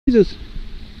Jesus.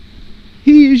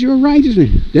 He is your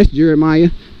righteousness. That's Jeremiah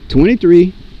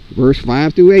 23, verse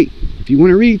 5 through 8. If you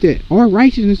want to read that. Our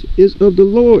righteousness is of the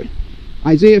Lord.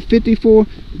 Isaiah 54,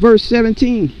 verse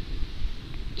 17.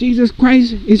 Jesus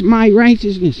Christ is my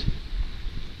righteousness.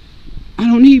 I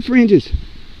don't need fringes.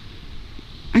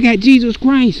 I got Jesus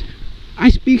Christ. I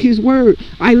speak his word.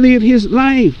 I live his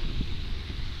life.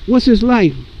 What's his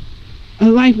life? A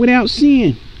life without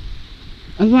sin.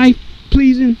 A life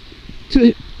pleasing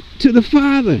to the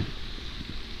Father.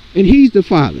 And he's the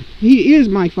Father. He is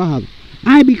my Father.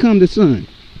 I become the Son.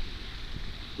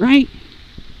 Right?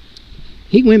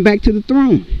 He went back to the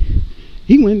throne.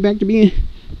 He went back to being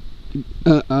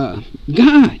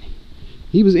God.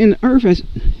 He was in the earth as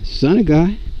Son of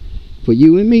God for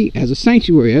you and me, as a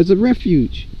sanctuary, as a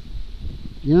refuge.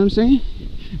 You know what I'm saying?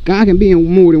 God can be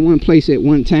in more than one place at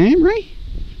one time, right?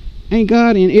 Ain't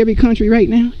God in every country right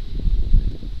now?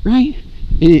 Right?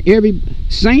 And in every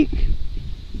saint,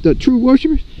 the true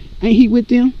worshipers, ain't he with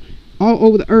them all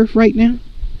over the earth right now?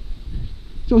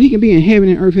 So he can be in heaven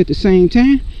and earth at the same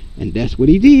time. And that's what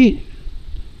he did.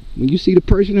 When you see the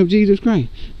person of Jesus Christ,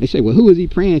 they say, well, who is he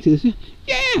praying to? Say,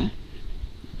 yeah.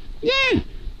 Yeah.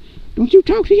 Don't you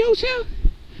talk to yourself?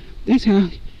 That's how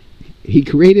he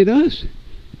created us.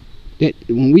 That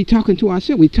when we talking to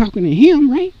ourselves, we talking to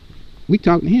him, right? We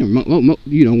talking to him.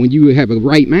 You know, when you have a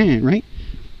right mind, right?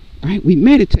 Right? We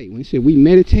meditate. When he said we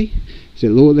meditate, he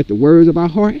said, Lord, let the words of our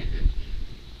heart,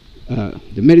 the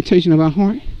meditation of our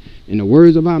heart, and the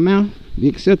words of our mouth be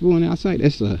acceptable in our sight.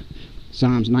 That's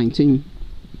Psalms 19.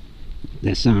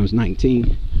 That's Psalms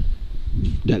 19.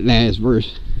 That last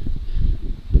verse.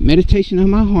 The meditation of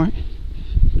my heart,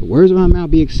 the words of my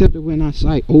mouth be acceptable in our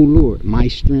sight, O Lord, my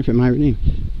strength and my redeemer.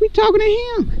 We talking to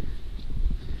him.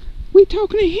 We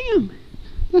talking to him.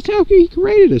 That's how he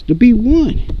created us, to be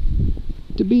one.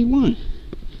 To be one.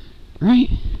 Right?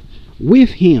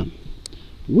 With him.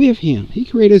 With him. He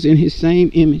created us in his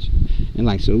same image. And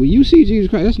like, so when you see Jesus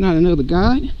Christ, that's not another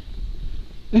God.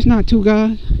 That's not two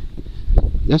gods.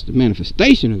 That's the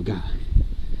manifestation of God.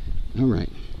 All right.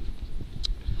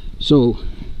 So,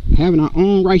 having our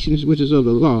own righteousness, which is of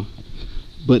the law,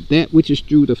 but that which is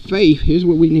through the faith, here's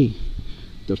what we need.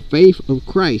 The faith of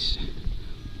Christ.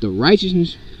 The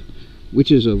righteousness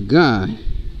which is of God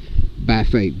by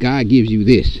faith. God gives you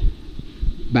this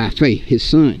by faith, his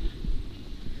son.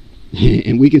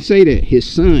 And we can say that his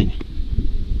son,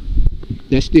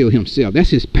 that's still himself. That's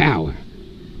his power.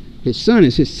 His son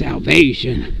is his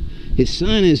salvation. His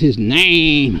son is his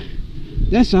name.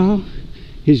 That's all.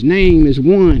 His name is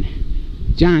one.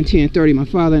 John 10:30, my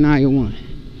Father and I are one.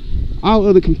 All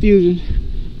other confusion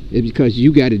is because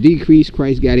you got to decrease,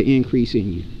 Christ got to increase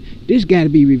in you. This got to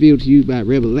be revealed to you by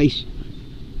revelation.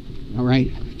 All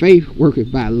right? Faith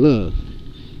worketh by love.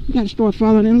 You got to start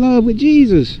falling in love with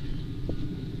Jesus.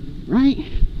 Right?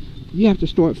 You have to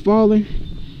start falling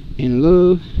in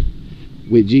love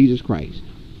with Jesus Christ.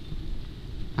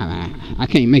 I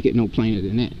can't make it no plainer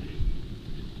than that.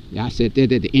 I said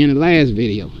that at the end of the last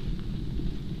video.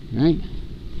 Right?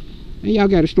 And y'all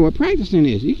got to start practicing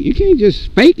this. You can't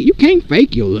just fake it. You can't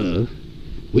fake your love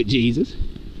with Jesus.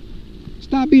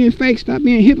 Stop being fake. Stop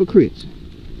being hypocrites.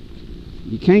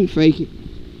 You can't fake it.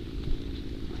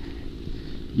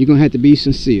 You're going to have to be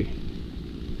sincere.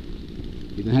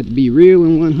 You're going to have to be real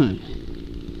and 100.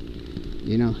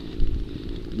 You know,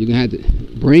 you're going to have to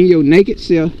bring your naked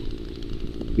self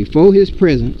before his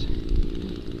presence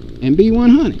and be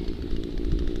 100.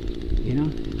 You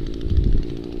know,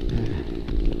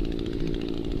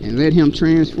 and let him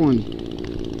transform you.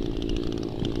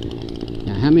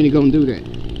 Now, how many gonna do that?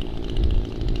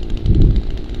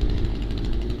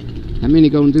 How many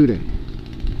gonna do that?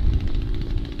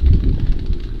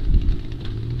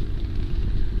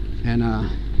 And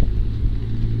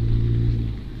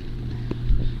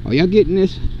are y'all getting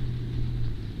this?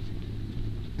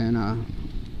 And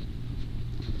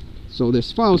so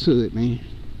this falsehood, man,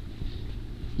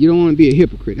 you don't want to be a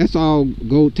hypocrite. That's all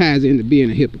ties into being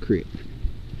a hypocrite.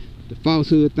 The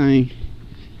falsehood thing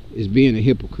is being a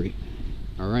hypocrite.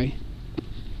 All right?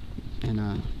 And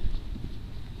a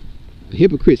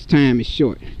hypocrite's time is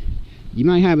short. You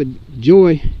might have a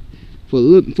joy for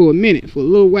a minute, for a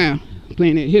little while,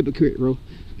 playing that hypocrite role,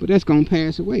 but that's gonna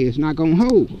pass away. It's not gonna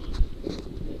hold.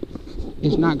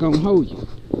 It's not gonna hold you.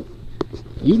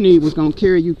 You need what's gonna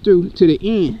carry you through to the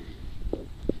end.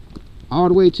 All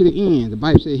the way to the end. The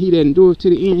Bible says, he that endureth to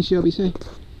the end shall be saved.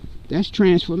 That's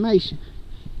transformation.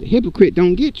 The hypocrite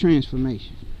don't get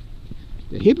transformation.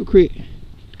 The hypocrite,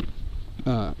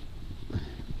 let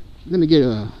me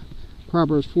get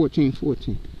Proverbs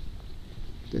 14:14.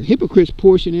 The hypocrite's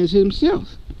portion is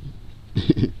himself.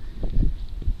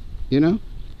 you know.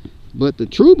 But the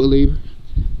true believer,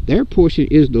 their portion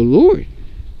is the Lord.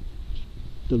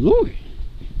 The Lord.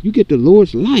 You get the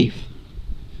Lord's life.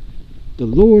 The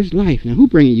Lord's life. Now, who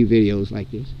bringing you videos like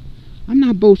this? I'm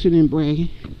not boasting and bragging.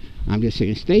 I'm just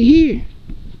saying, stay here.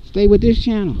 Stay with this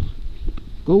channel.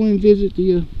 Go and visit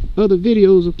the other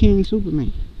videos of King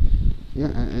Superman. Yeah,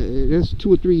 there's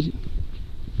 2 or 3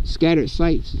 scattered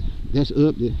sites that's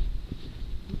up there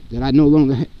that I no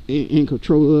longer in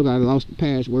control of. I lost the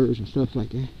passwords and stuff like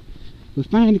that. But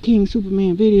find the King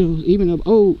Superman videos, even of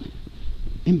old,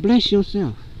 and bless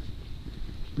yourself.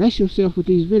 Bless yourself with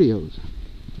these videos.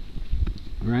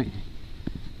 Alright?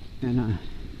 And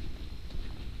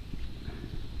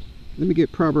let me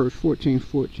get Proverbs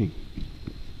 14:14.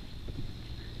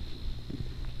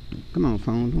 Come on,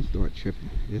 phone, don't start tripping.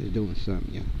 They're doing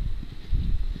something, y'all.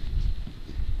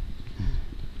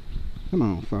 Come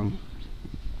on, phone.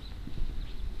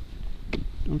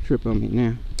 Don't trip on me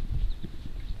now.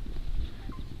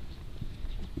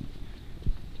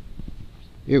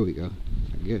 Here we go,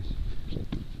 I guess.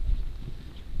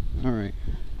 Alright.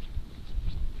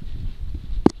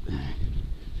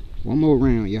 One more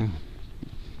round, y'all.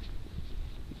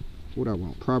 What I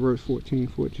want? Proverbs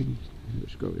 14:14.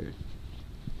 Let's go there.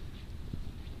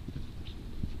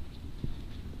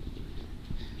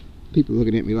 People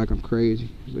looking at me like I'm crazy,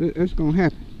 but that's gonna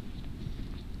happen.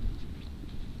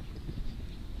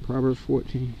 Proverbs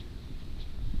 14.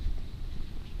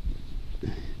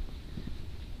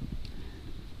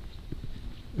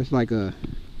 That's like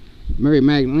Mary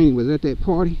Magdalene was at that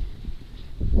party.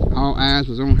 All eyes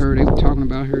was on her. They were talking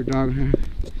about her, dogging her.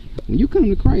 When you come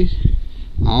to Christ,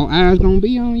 all eyes gonna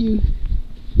be on you.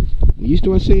 When you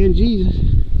start saying Jesus,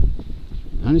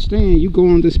 understand you go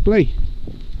on display.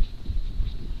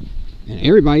 And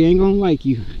everybody ain't gonna like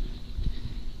you.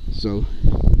 So,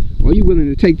 are you willing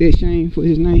to take that shame for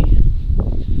his name?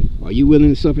 Are you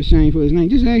willing to suffer shame for his name?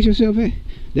 Just ask yourself that.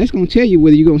 That's gonna tell you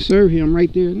whether you're gonna serve him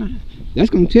right there or not. That's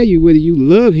gonna tell you whether you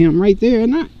love him right there or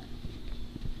not.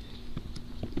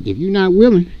 If you're not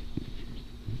willing,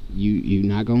 you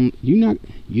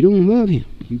don't love him.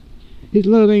 His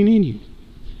love ain't in you.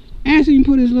 Ask him to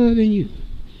put his love in you.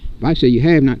 Bible says you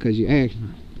have not because you ask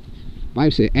not.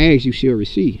 Bible says ask you shall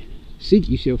receive. Seek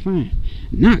you shall find.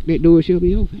 Knock, that door shall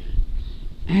be open.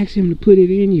 Ask him to put it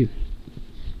in you.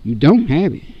 You don't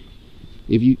have it.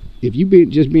 If you been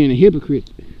just being a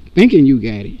hypocrite, thinking you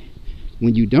got it,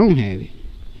 when you don't have it,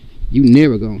 you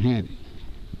never gonna have it.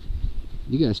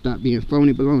 You gotta stop being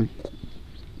phony baloney.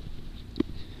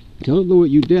 Tell the Lord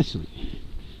you desolate.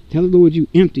 Tell the Lord you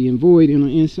empty and void on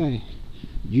the inside.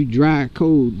 You dry,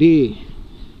 cold, dead,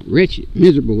 wretched,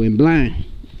 miserable, and blind.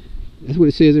 That's what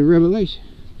it says in Revelation.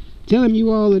 Tell him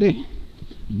you all of that.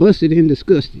 Busted and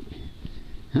disgusted.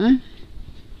 Huh?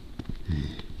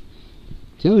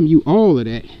 Tell him you all of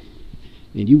that.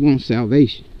 And you want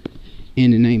salvation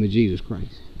in the name of Jesus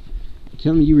Christ.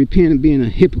 Tell him you repent of being a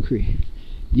hypocrite.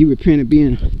 You repent of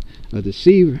being a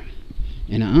deceiver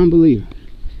and an unbeliever.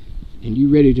 And you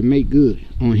ready to make good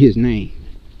on his name.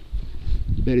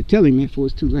 You better tell him that before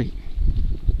it's too late.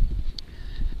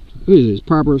 What is this?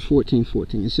 Proverbs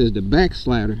 14:14. It says, the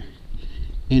backslider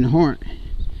in heart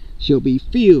shall be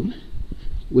filled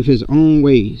with his own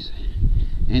ways,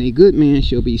 and a good man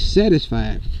shall be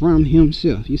satisfied from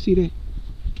himself. You see that?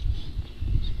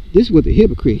 This is what the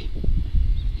hypocrite,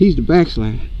 he's the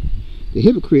backslider. The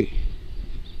hypocrite,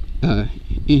 in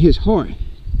his heart,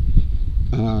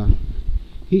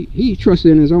 he trusts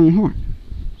in his own heart.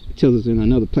 It tells us in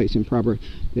another place in Proverbs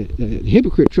that the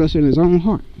hypocrite trusts in his own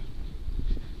heart.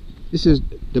 It says,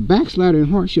 the backslider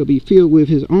in heart shall be filled with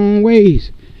his own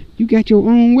ways. You got your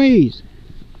own ways.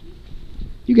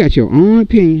 You got your own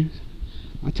opinions.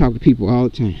 I talk to people all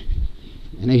the time,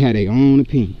 and they have their own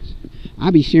opinions.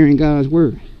 I be sharing God's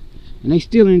word, and they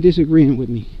still in disagreeing with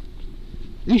me.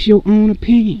 That's your own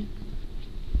opinion.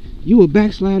 You a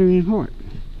backslider in heart.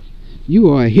 You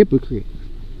are a hypocrite.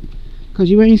 Because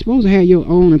you ain't supposed to have your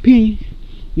own opinion.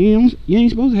 You ain't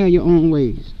supposed to have your own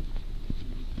ways.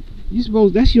 You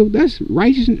suppose that's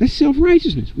righteousness, that's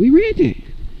self-righteousness. We read that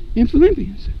in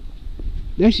Philippians.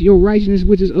 That's your righteousness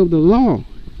which is of the law.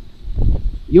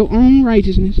 Your own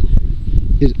righteousness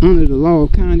is under the law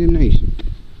of condemnation.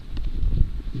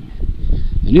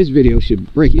 And this video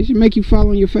should break you. It should make you fall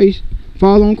on your face,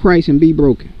 fall on Christ, and be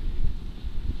broken.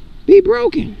 Be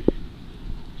broken.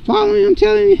 Follow him. I'm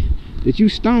telling you that you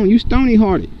stony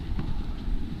hearted.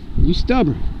 You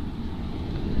stubborn.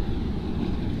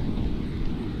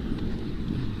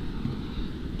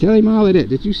 Tell him all of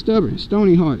that you stubborn,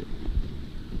 stony hearted.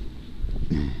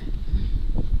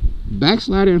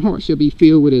 Backslider in heart shall be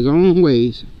filled with his own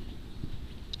ways.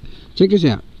 Check this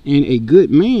out. And a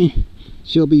good man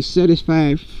shall be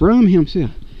satisfied from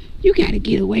himself. You got to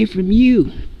get away from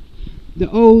you, the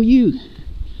old you,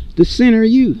 the sinner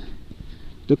you,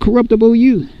 the corruptible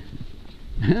you,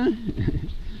 huh?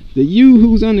 The you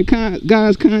who's under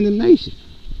God's condemnation,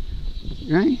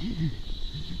 right?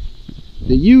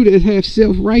 The you that have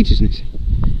self-righteousness,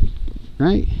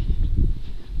 right?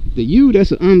 The you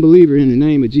that's an unbeliever in the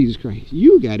name of Jesus Christ.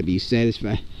 You got to be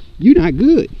satisfied. You're not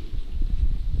good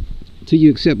till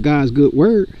you accept God's good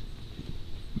word.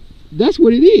 That's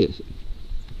what it is.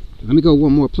 Let me go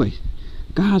one more place.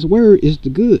 God's word is the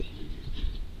good.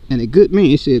 And a good man,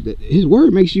 it said that his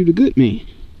word makes you the good man.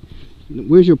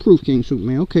 Where's your proof, King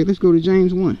Superman? Okay, let's go to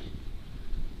James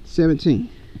 1:17.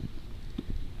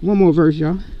 One more verse,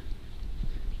 y'all.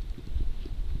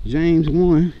 James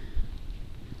 1:17.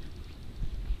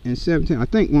 I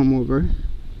think one more verse.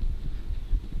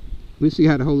 Let's see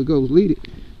how the Holy Ghost lead it.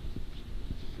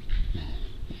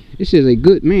 It says a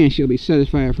good man shall be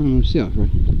satisfied from himself,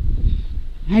 right?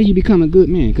 How do you become a good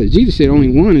man? Because Jesus said only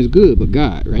one is good but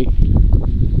God, right?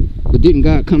 But didn't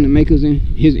God come to make us in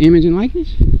his image and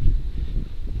likeness?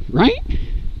 Right?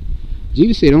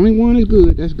 Jesus said only one is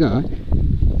good, that's God.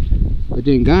 But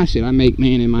then God said, I make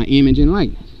man in my image and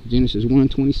likeness. Genesis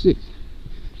 1:26.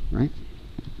 Right?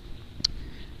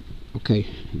 Okay,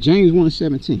 James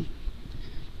 1:17.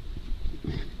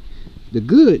 The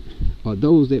good are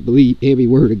those that believe every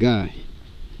word of God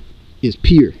is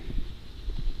pure.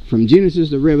 From Genesis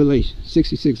to Revelation,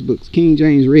 66 books, King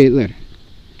James red letter.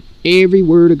 Every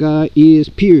word of God is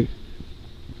pure.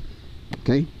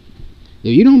 Okay?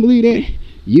 If you don't believe that,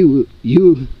 you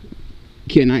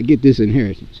cannot get this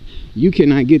inheritance. You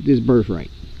cannot get this birthright.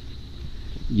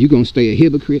 You're going to stay a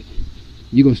hypocrite.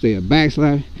 You're going to stay a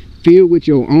backslider, filled with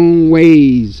your own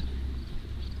ways.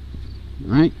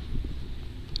 Right?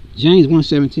 James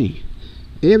 1:17.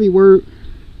 Every word,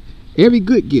 every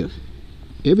good gift,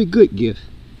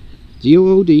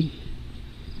 G-O-O-D,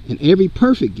 and every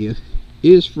perfect gift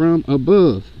is from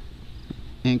above,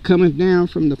 and cometh down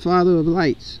from the Father of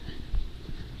lights,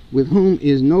 with whom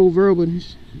is no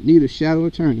variableness, neither shadow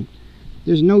of turning.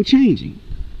 There's no changing,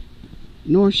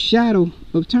 nor shadow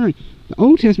of turning. The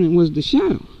Old Testament was the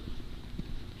shadow.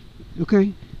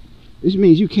 Okay? This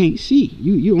means you can't see.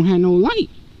 You don't have no light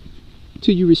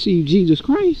till you receive Jesus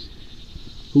Christ,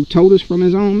 who told us from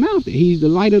his own mouth that he's the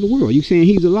light of the world. You saying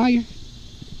he's a liar?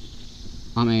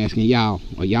 I'm asking y'all,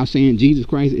 are y'all saying Jesus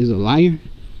Christ is a liar?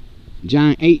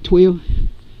 John 8:12,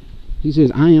 he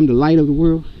says, I am the light of the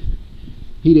world.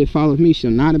 He that followeth me shall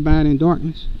not abide in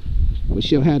darkness, but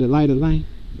shall have the light of life.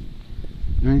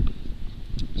 Right?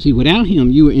 See, without him,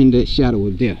 you are in that shadow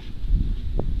of death.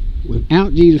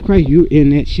 Without Jesus Christ, you're in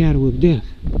that shadow of death.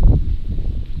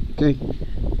 Okay?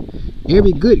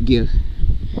 Every good gift,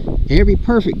 every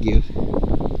perfect gift,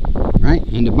 right?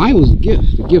 And the Bible's a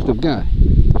gift, the gift of God.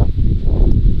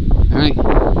 Alright?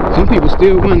 Some people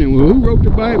still wondering, well, who wrote the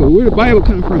Bible? Where the Bible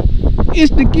come from?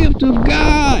 It's the gift of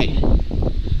God.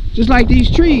 Just like these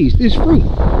trees, this fruit.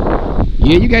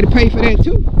 Yeah, you got to pay for that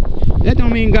too. That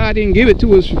don't mean God didn't give it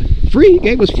to us free. He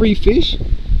gave us free fish.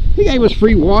 He gave us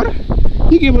free water.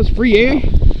 He gave us free air.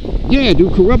 Yeah, do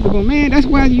corruptible man. That's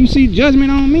why you see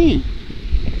judgment on men.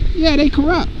 Yeah, they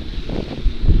corrupt.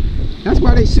 That's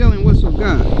why they selling what's of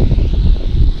God.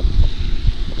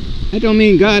 That don't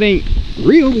mean God ain't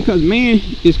real, because man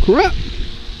is corrupt.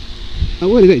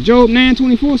 What is that? Job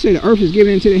 9:24 say the earth is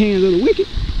given into the hands of the wicked.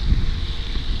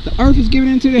 The earth is given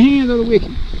into the hands of the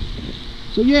wicked.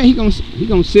 So yeah, he gonna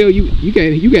sell you. You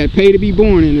got to pay to be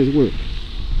born in this world.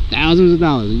 Thousands of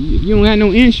dollars. If you don't have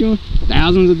no insurance,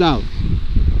 thousands of dollars.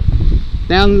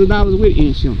 Thousands of dollars with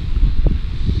insurance.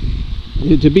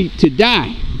 To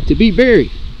die, to be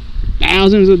buried,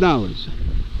 thousands of dollars.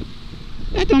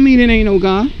 That don't mean it ain't no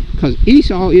God, because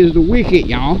Esau is the wicked,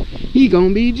 y'all. He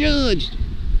gonna be judged.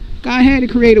 God had to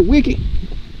create a wicked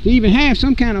to even have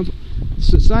some kind of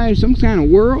society, some kind of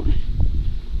world.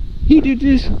 He did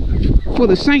this for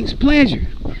the saints' pleasure,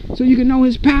 so you can know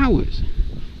his powers.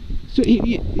 So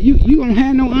you don't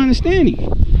have no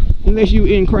understanding unless you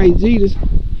in Christ Jesus,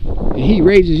 and he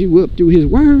raises you up through his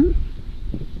word.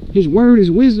 His word is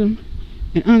wisdom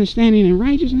and understanding and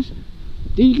righteousness.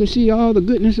 Then you can see all the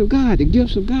goodness of God, the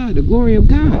gifts of God, the glory of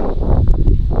God.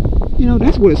 You know,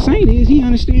 that's what a saint is. He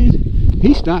understands.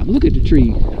 He stopped, look at the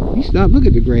trees. He stopped, look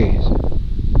at the grass.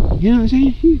 You know what I'm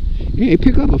saying? He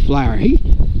pick up a flower. He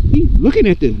looking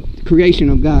at the creation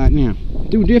of God now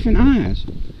through different eyes.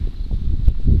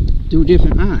 Through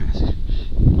different eyes.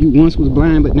 You once was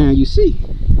blind, but now you see.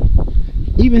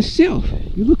 Even self.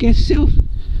 You look at self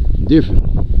differently.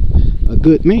 A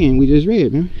good man, we just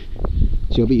read, man.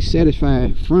 shall be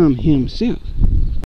satisfied from himself.